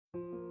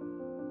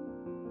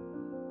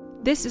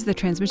This is the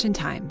Transmission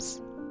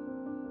Times.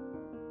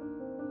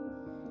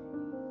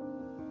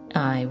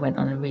 I went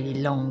on a really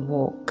long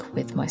walk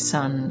with my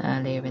son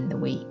earlier in the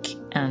week,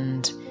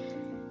 and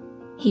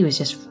he was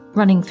just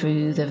running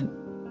through the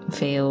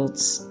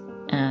fields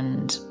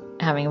and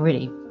having a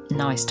really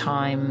nice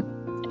time,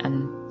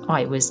 and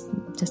I was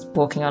just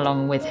walking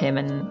along with him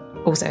and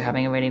also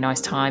having a really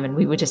nice time, and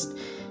we were just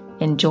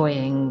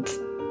enjoying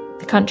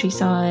the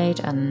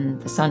countryside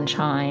and the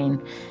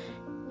sunshine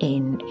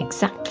in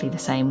exactly the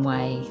same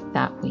way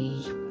that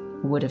we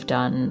would have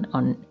done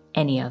on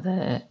any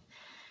other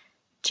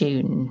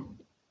June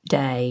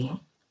day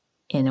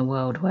in a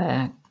world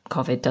where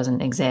COVID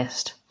doesn't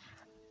exist.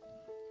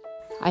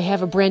 I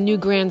have a brand new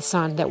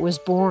grandson that was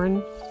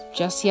born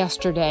just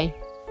yesterday,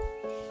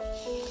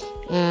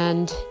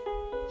 and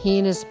he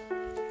and his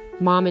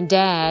mom and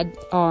dad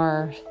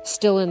are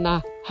still in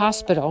the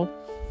hospital.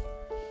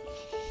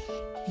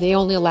 They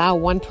only allow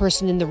one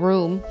person in the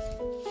room,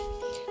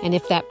 and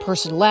if that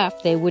person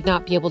left, they would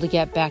not be able to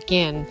get back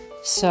in.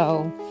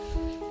 So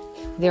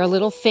they're a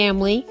little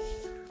family,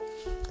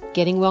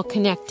 getting well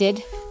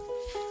connected.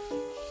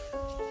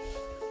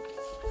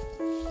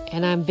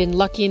 And I've been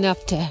lucky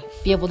enough to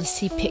be able to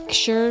see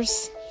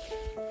pictures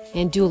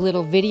and do a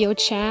little video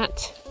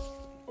chat.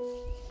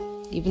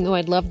 Even though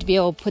I'd love to be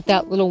able to put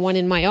that little one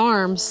in my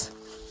arms,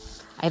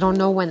 I don't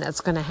know when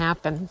that's going to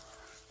happen.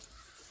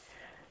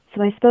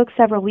 So I spoke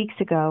several weeks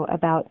ago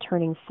about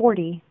turning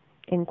 40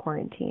 in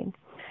quarantine.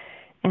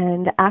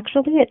 And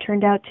actually, it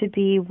turned out to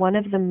be one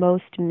of the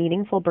most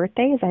meaningful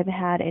birthdays I've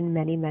had in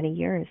many, many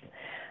years.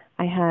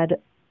 I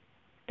had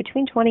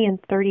between 20 and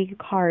 30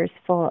 cars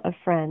full of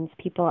friends,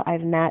 people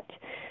I've met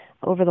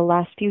over the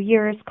last few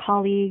years,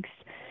 colleagues,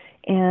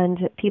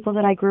 and people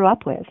that I grew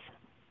up with,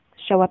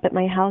 show up at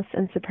my house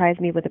and surprise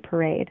me with a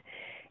parade.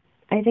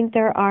 I think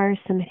there are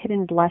some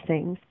hidden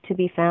blessings to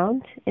be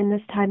found in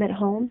this time at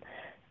home.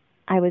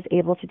 I was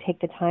able to take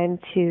the time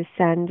to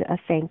send a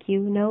thank you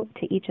note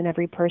to each and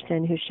every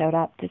person who showed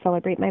up to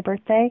celebrate my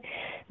birthday,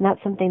 and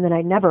that's something that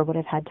I never would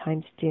have had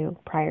time to do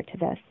prior to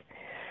this.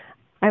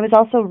 I was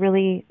also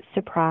really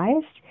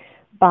surprised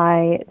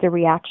by the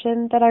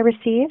reaction that I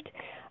received.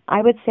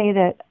 I would say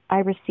that I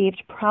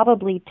received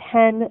probably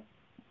 10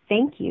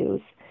 thank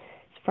yous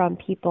from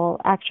people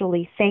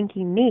actually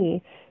thanking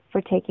me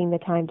for taking the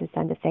time to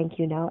send a thank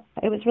you note.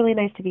 It was really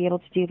nice to be able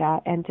to do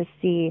that and to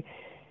see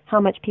how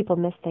much people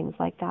miss things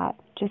like that.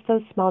 Just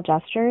those small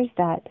gestures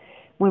that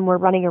when we're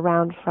running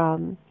around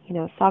from,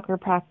 soccer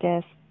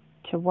practice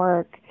to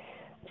work,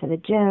 to the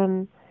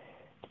gym,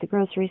 to the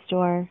grocery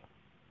store,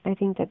 I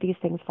think that these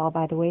things fall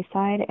by the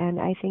wayside, and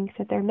I think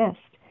that they're missed.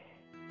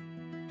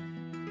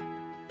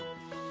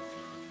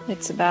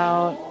 It's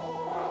about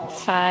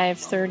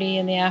 5:30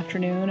 in the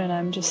afternoon, and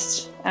I'm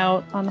just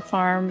out on the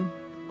farm.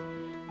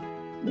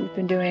 We've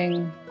been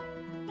doing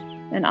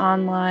an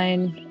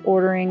online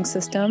ordering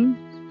system.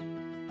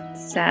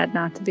 It's sad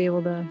not to be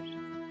able to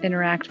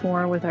interact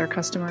more with our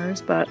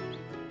customers, but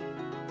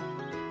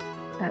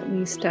at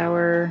least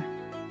our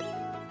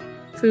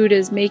food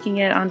is making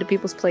it onto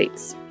people's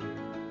plates.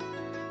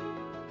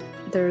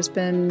 There's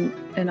been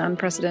an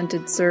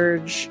unprecedented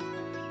surge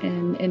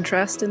in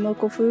interest in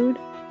local food,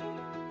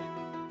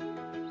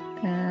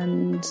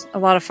 and a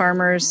lot of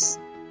farmers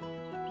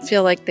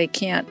feel like they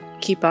can't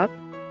keep up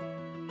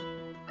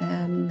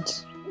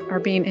and are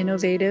being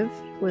innovative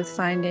with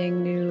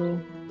finding new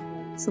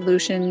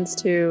solutions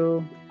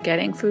to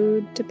getting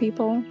food to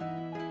people,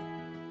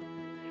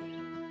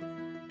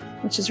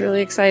 which is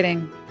really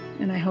exciting.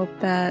 And I hope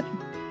that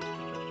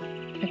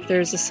if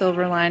there's a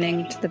silver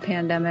lining to the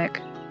pandemic,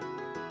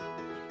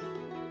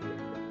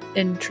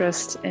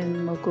 interest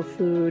in local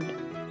food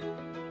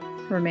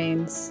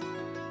remains.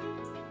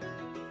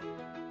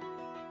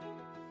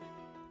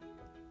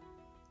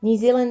 New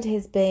Zealand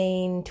has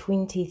been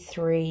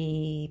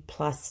 23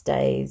 plus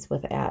days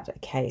without a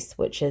case,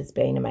 which has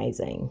been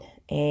amazing.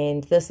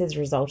 And this has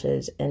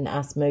resulted in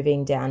us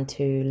moving down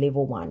to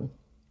level 1,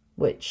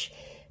 which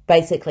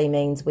basically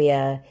means we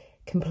are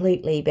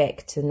completely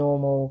back to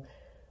normal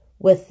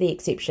with the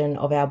exception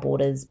of our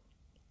borders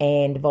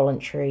and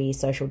voluntary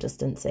social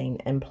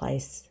distancing in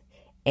place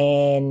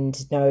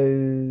and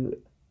no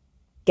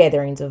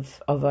gatherings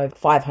of over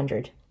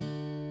 500.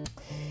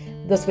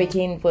 This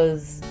weekend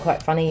was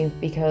quite funny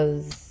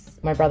because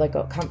my brother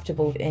got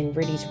comfortable and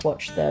ready to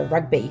watch the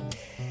rugby.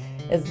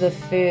 It's the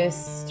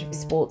first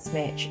sports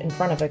match in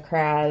front of a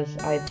crowd,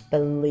 I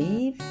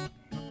believe,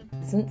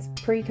 since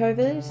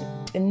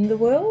pre-COVID in the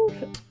world.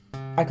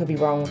 I could be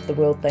wrong with the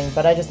world thing,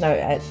 but I just know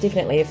it's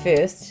definitely a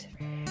first.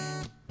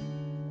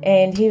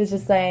 And he was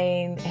just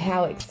saying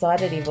how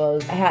excited he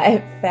was, how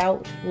it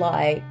felt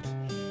like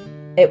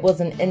it was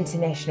an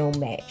international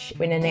match,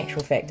 when in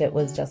actual fact it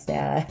was just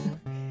our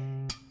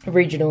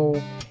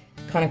regional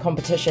kind of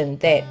competition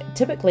that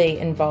typically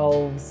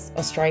involves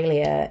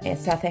Australia and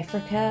South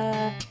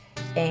Africa.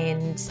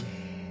 And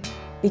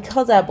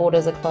because our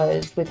borders are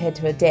closed, we've had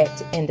to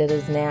adapt, and it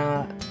is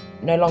now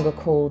no longer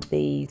called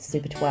the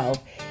Super 12,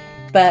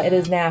 but it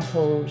is now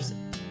called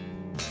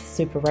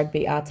Super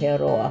Rugby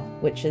Aotearoa,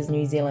 which is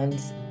New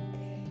Zealand's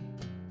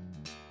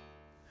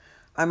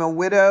I'm a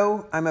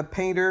widow. I'm a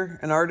painter,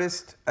 an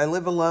artist. I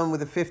live alone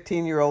with a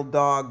 15-year-old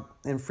dog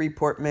in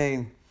Freeport,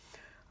 Maine.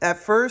 At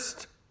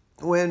first,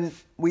 when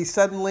we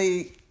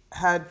suddenly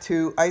had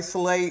to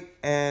isolate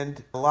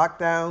and lock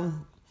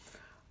down,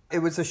 it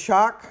was a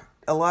shock.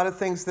 A lot of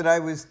things that I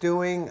was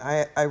doing,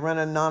 I run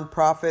a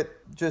nonprofit,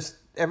 just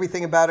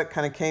everything about it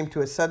kind of came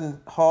to a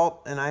sudden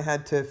halt, and I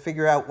had to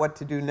figure out what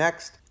to do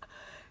next.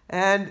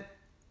 And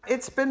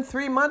it's been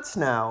 3 months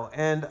now,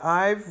 and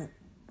I've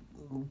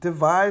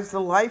devised a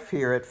life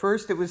here. At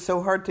first, it was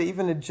so hard to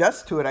even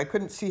adjust to it. I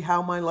couldn't see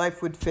how my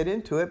life would fit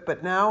into it,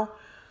 but now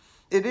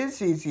it is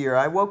easier.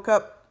 I woke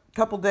up a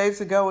couple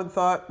days ago and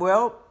thought,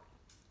 well,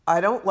 I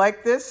don't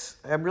like this.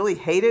 I really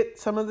hate it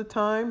some of the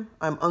time.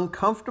 I'm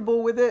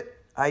uncomfortable with it.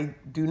 I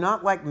do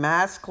not like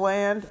mask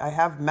land. I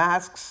have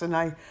masks and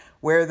I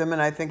wear them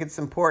and I think it's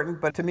important,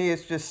 but to me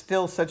it's just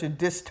still such a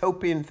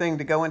dystopian thing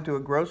to go into a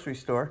grocery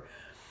store.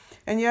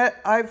 And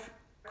yet I've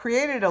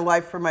created a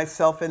life for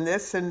myself in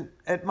this, and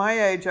at my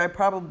age I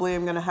probably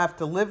am going to have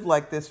to live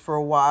like this for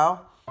a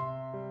while.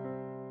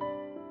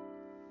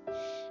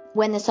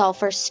 When this all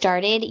first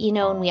started,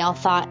 and we all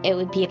thought it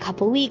would be a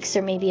couple weeks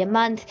or maybe a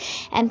month,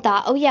 and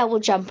thought, oh yeah, we'll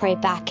jump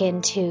right back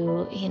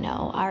into,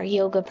 our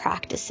yoga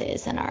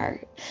practices and our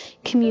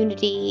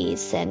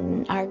communities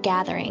and our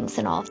gatherings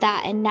and all of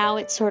that. And now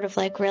it's sort of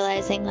like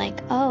realizing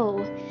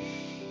oh,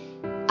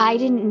 I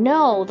didn't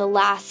know the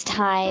last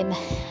time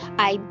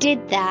I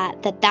did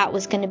that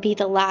was going to be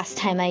the last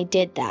time I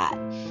did that.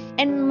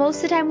 And most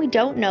of the time we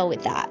don't know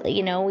with that,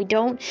 we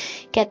don't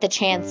get the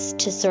chance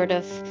to sort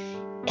of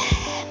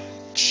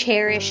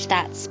cherish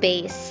that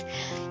space.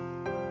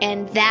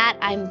 And that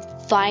I'm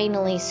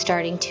finally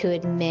starting to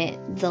admit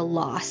the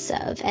loss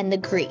of and the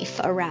grief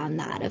around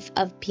that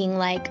of being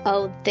like,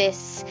 oh,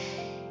 this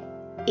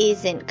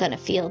isn't going to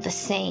feel the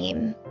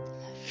same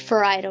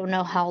for I don't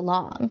know how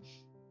long.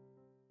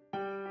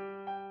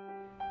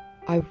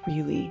 I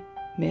really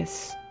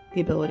miss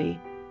the ability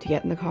to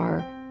get in the car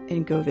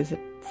and go visit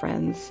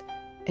friends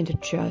and to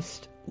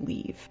just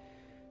leave.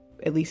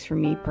 At least for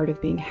me, part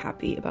of being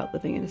happy about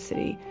living in a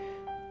city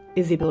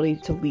is the ability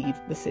to leave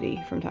the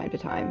city from time to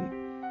time.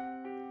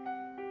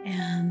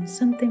 And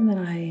something that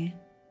I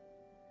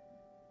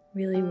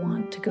really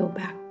want to go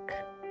back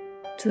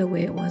to the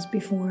way it was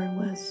before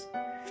was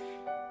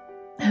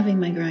having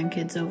my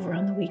grandkids over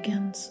on the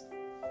weekends.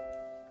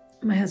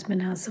 My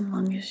husband has some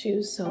lung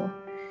issues, so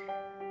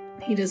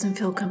he doesn't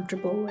feel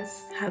comfortable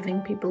with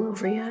having people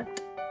over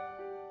yet.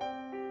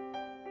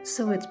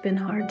 So it's been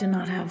hard to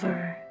not have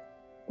our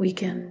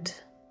weekend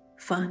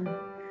fun,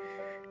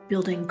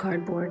 building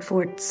cardboard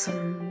forts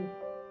and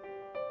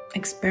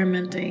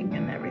experimenting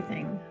and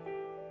everything.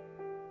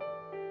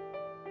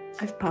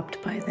 I've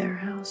popped by their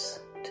house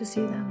to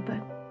see them,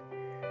 but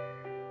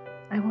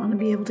I want to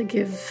be able to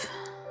give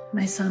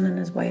my son and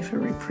his wife a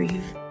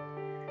reprieve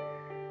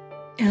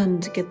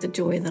and get the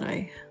joy that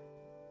I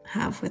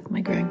have with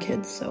my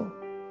grandkids. So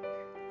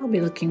I'll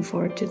be looking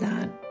forward to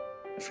that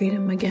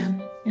freedom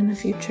again in the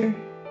future.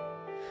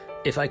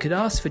 If I could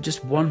ask for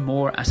just one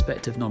more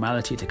aspect of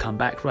normality to come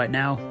back right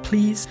now,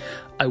 please,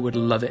 I would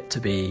love it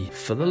to be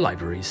for the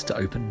libraries to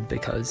open,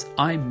 because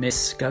I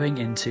miss going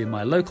into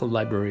my local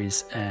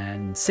libraries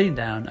and sitting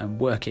down and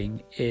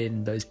working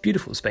in those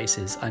beautiful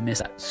spaces. I miss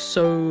that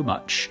so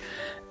much,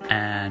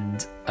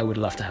 and I would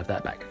love to have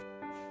that back.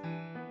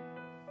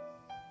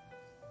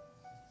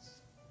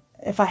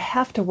 If I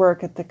have to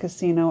work at the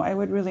casino, I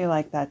would really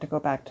like that to go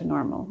back to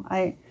normal.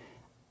 I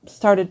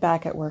started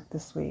back at work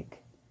this week.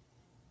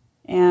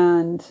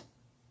 And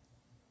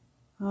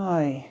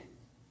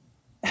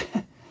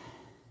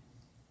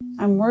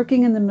I'm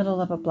working in the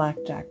middle of a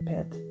blackjack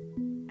pit,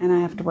 and I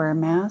have to wear a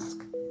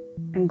mask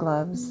and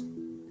gloves.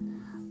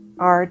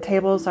 Our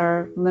tables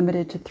are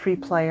limited to 3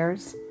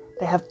 players.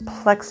 They have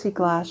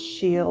plexiglass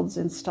shields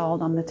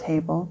installed on the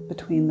table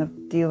between the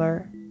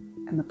dealer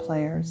and the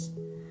players.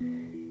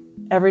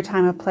 Every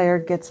time a player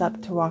gets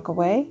up to walk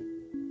away,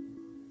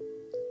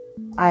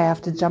 I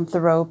have to jump the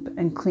rope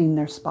and clean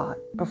their spot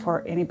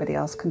before anybody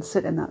else can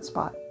sit in that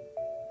spot.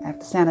 I have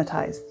to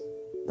sanitize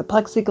the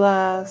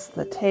plexiglass,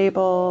 the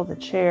table, the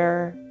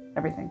chair,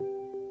 everything.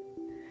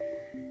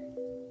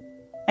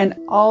 And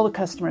all the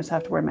customers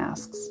have to wear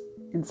masks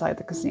inside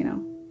the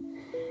casino.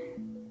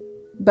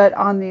 But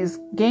on these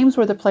games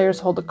where the players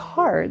hold the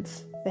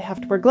cards, they have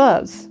to wear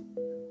gloves.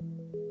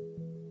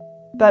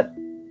 But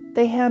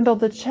they handle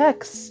the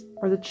checks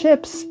or the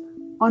chips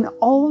on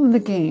all of the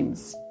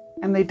games,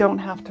 and they don't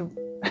have to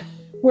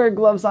wear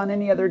gloves on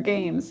any other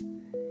games.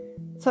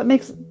 So it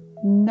makes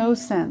no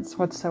sense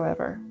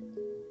whatsoever.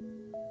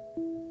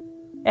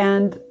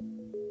 And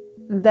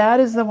that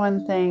is the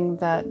one thing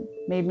that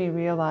made me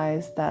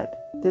realize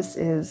that this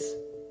is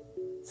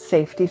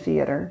safety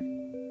theater.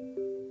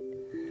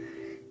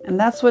 And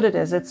that's what it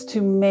is. It's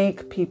to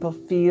make people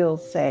feel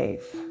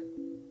safe.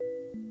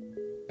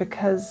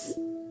 Because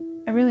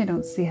I really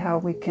don't see how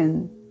we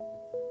can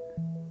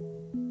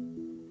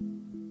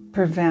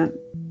prevent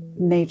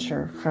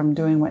nature from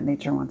doing what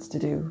nature wants to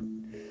do.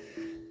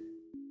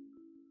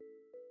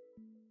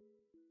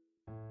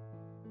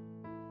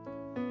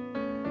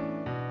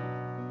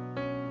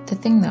 The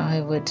thing that I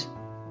would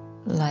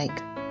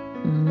like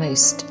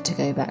most to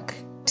go back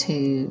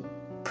to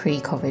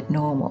pre-COVID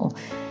normal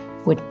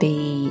would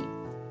be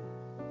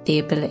the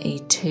ability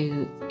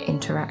to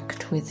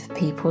interact with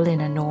people in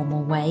a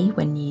normal way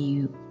when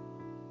you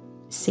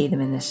see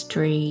them in the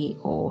street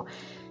or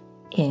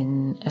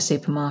in a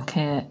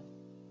supermarket,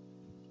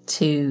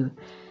 to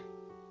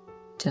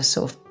just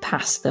sort of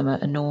pass them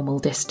at a normal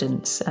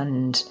distance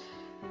and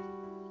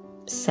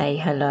say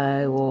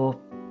hello or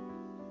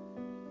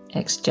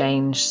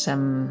exchange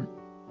some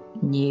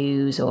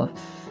news or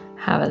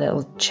have a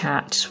little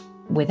chat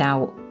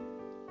without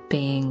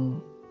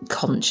being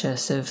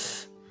conscious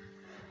of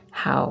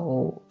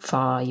how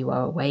far you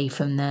are away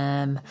from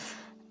them,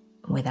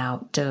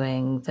 without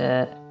doing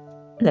the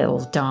little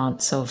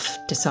dance of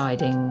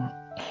deciding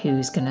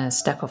who's going to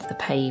step off the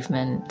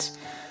pavement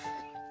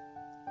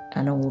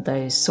and all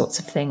those sorts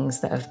of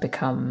things that have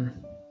become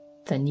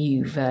the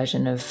new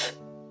version of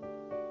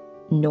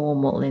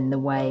normal in the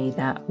way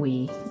that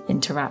we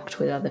interact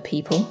with other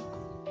people.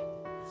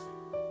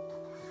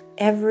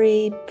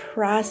 Every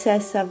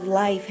process of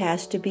life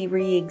has to be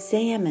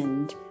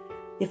re-examined.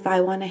 If I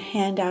want to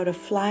hand out a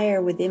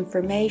flyer with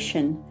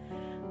information,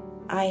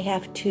 I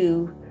have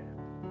to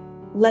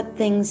let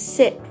things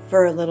sit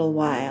for a little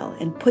while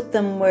and put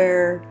them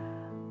where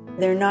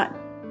they're not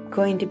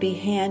going to be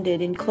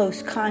handed in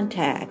close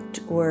contact,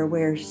 or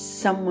where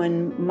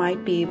someone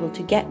might be able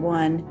to get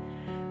one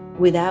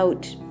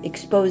without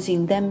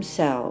exposing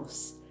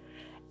themselves.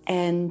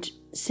 And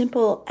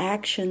simple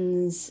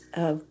actions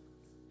of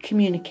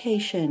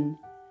communication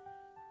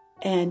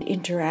and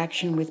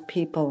interaction with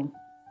people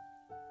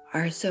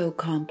are so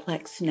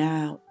complex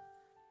now.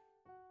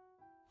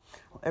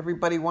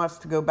 Everybody wants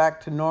to go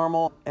back to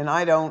normal, and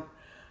I don't.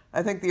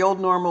 I think the old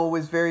normal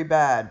was very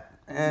bad,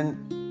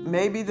 and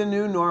maybe the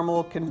new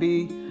normal can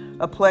be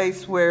a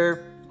place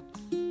where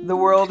the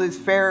world is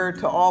fairer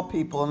to all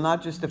people and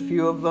not just a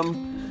few of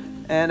them,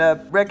 and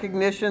a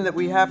recognition that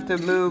we have to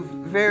move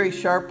very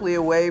sharply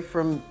away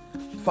from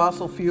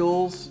fossil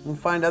fuels and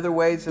find other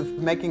ways of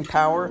making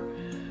power,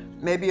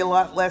 maybe a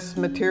lot less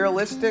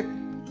materialistic,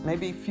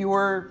 maybe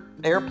fewer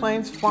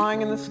airplanes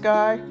flying in the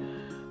sky,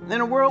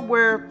 in a world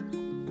where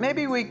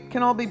maybe we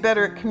can all be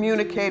better at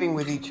communicating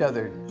with each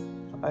other.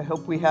 I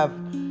hope we have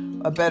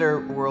a better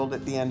world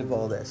at the end of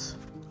all this.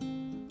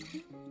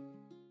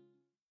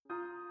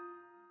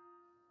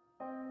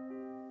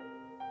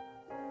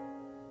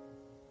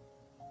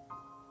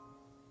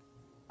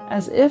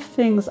 As if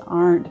things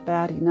aren't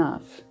bad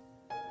enough,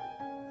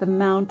 the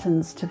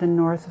mountains to the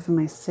north of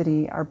my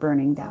city are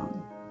burning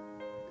down.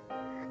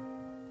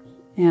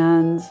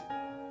 And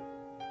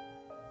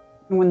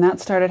when that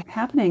started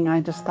happening,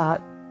 I just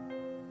thought,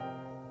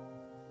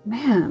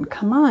 man,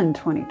 come on,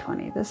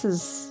 2020. This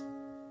is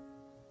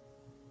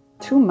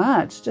too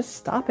much. Just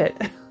stop it.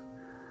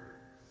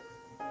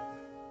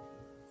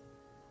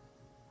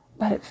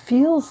 But it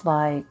feels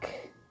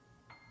like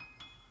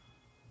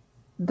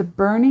the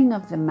burning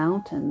of the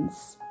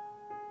mountains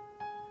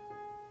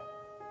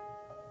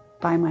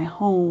by my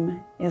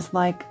home is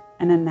like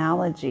an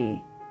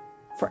analogy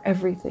for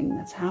everything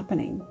that's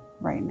happening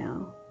right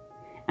now.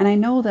 And I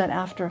know that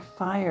after a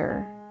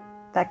fire,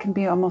 that can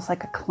be almost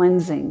like a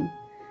cleansing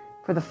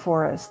for the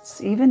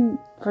forests, even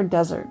for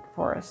desert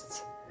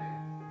forests.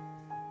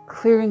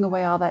 Clearing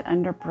away all that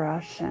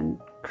underbrush and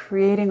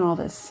creating all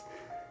this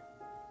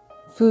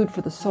food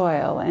for the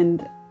soil,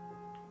 and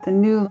the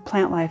new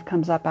plant life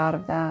comes up out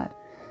of that.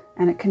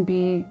 And it can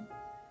be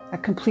a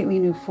completely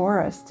new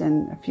forest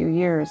in a few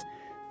years.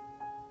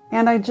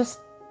 And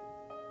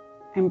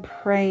I'm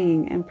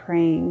praying and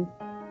praying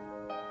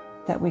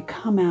that we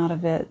come out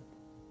of it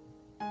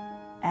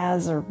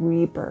as a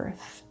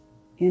rebirth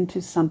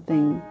into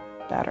something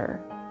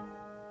better.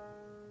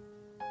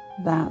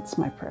 That's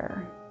my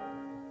prayer.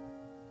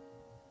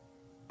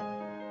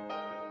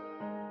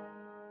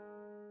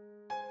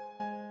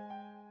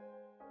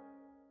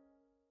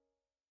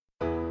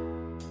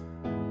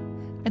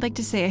 I'd like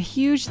to say a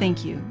huge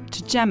thank you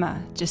to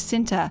Gemma,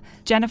 Jacinta,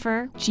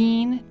 Jennifer,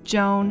 Jean,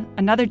 Joan,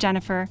 another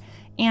Jennifer,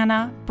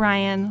 Anna,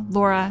 Brian,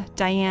 Laura,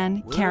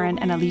 Diane, Karen,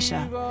 and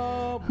Alicia,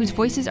 whose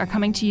voices are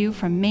coming to you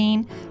from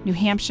Maine, New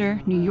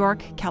Hampshire, New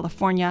York,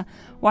 California,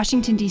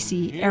 Washington,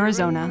 D.C.,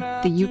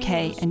 Arizona, the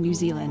UK, and New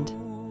Zealand.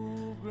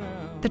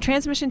 The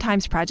Transmission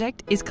Times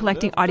Project is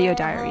collecting audio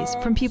diaries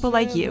from people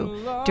like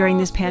you during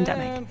this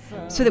pandemic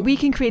so that we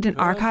can create an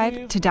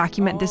archive to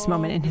document this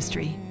moment in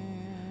history.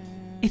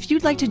 If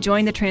you'd like to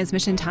join the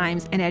Transmission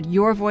Times and add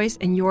your voice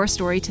and your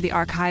story to the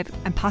archive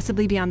and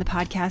possibly be on the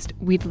podcast,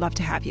 we'd love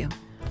to have you.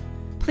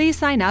 Please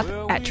sign up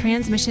at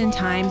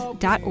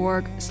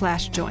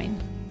transmissiontimes.org/join.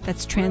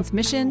 That's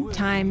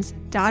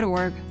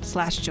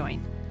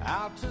transmissiontimes.org/join.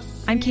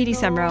 I'm Katie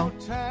Semro.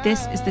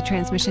 This is the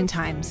Transmission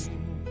Times.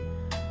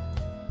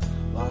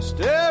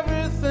 Lost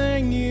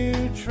everything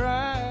you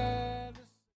tried.